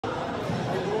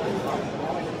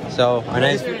So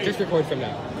Arne's just record from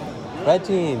now. red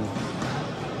team.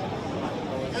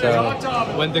 So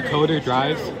When the coder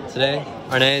drives. today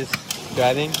Arne's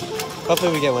driving.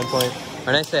 Hopefully we get 1 point.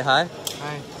 Arne, say hi.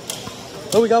 Hi.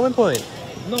 Oh, we got 1 point.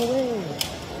 No way.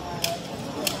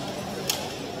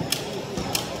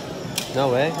 No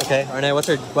way. Okay, Arne,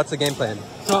 what's the game plan?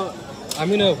 So I'm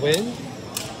gonna win.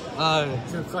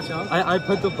 I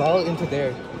put the ball into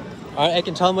there. Alright, I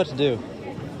can tell him what to do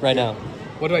right now.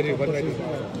 What do I do? What do I do?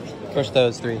 Push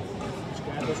those 3.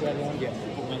 Yeah.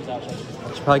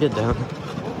 Should probably get down.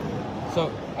 So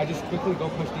I just quickly go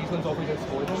push these ones over there,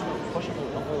 score them. Push it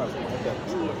over. Okay.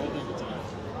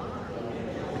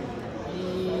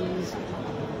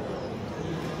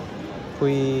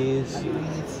 Please.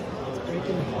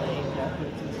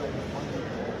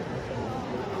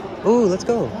 Ooh, let's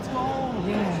go. Let's go.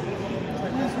 Yeah.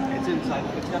 It's inside.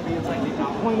 It's gotta be inside the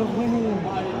point of winning.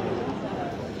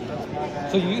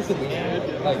 So you use the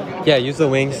wing, like. Yeah, use the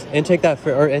wings and take that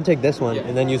and take this one,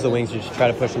 and then use the wings to just try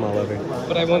to push them all over.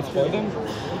 But I won't score them.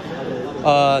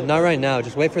 Not right now.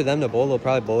 Just wait for them to bowl. They'll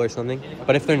probably bowl or something.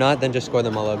 But if they're not, then just score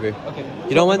them all over. Okay.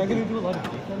 You don't want. Am I gonna do a lot of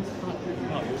defense?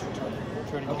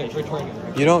 Okay, returning.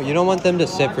 You don't want them to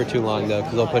sit for too long though,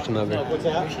 because they'll push them over.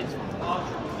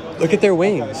 Look at their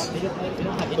wings.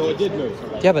 So it did move.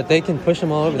 Yeah, but they can push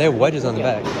them all over. They have wedges on the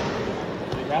back.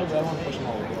 I want to push them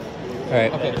all over. All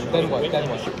right. Okay. Then what? Then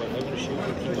what?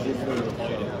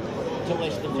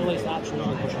 Until they stop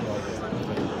shooting, push them over.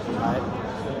 Alright.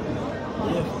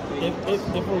 If let's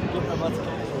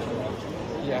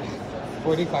Yeah.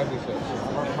 45 we switch.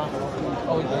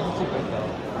 Oh, wait, there's too good though.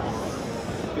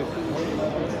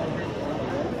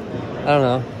 I don't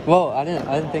know. Well, I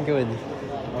didn't think it would.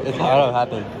 It's auto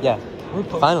happen. Yeah.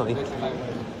 Finally.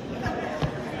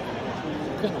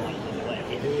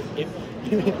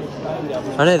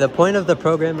 I know the point of the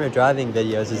programmer driving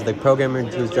videos is the programmer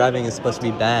who's driving is supposed to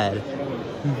be bad.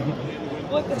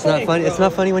 It's not funny. It's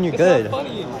not funny when you're good.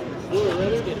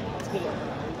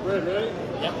 ready?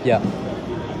 Yep. Yeah.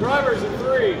 Drivers in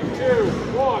 3, 2,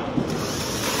 1.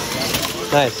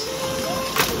 Nice.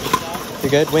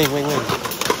 You're good. Wing.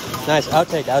 Nice.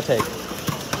 Outtake.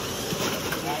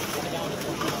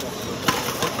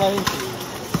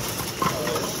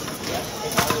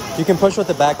 You can push with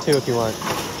the back too if you want.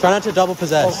 Try not to double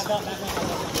possess.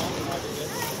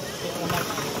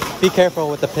 Be careful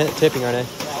with the tipping, Arne.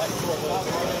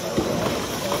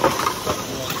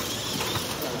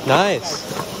 Nice.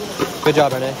 Good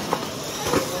job, Arne.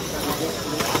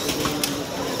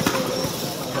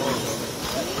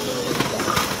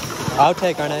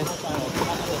 Outtake, Arne.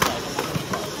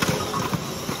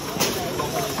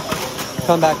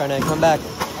 Come back, Arne. Come back.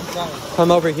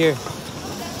 Come over here.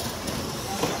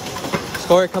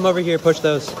 Score it. Come over here. Push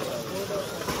those.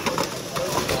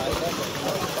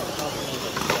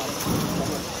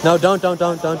 No, don't touch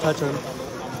them.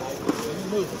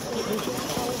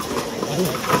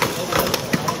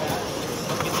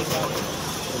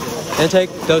 And take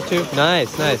those 2.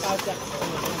 Nice.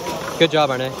 Good job,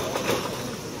 Arne.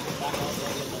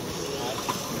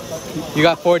 You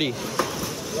got 40.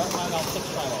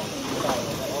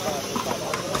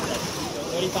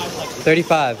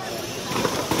 35.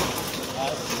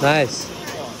 Nice.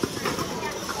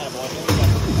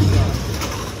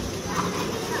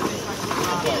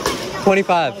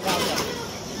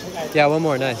 $25. Yeah, one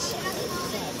more. Nice.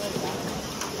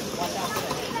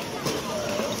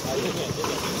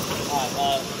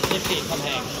 Come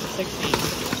hang. 16,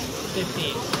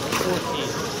 15, 14,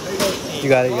 13. You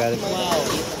got it.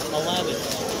 12, 11,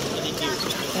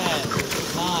 10,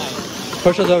 9.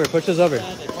 Push those over. 7,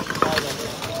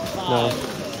 No. 5,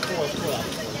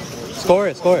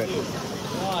 4, Score it. 1.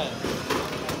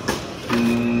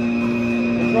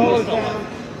 Controllers down.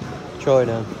 Controller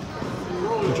down.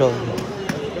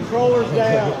 Controllers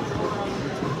down.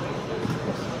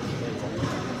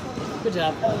 Good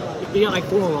job. You got like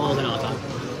 4 rolls in all time.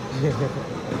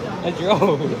 I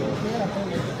drove.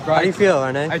 How do you feel,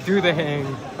 Arne? I threw the hang.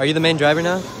 Are you the main driver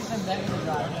now?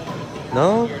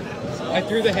 No? I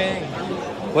threw the hang.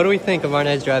 What do we think of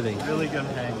Arne's driving? Really good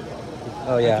hang.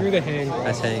 Oh, yeah. I threw the hang.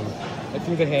 Nice hang. I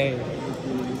threw the hang.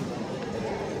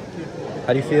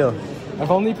 How do you feel? I've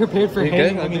only prepared for You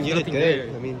hang. good? I mean, you did good.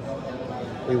 I mean,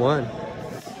 we won.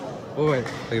 Oh, wait.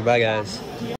 Okay, bye, guys.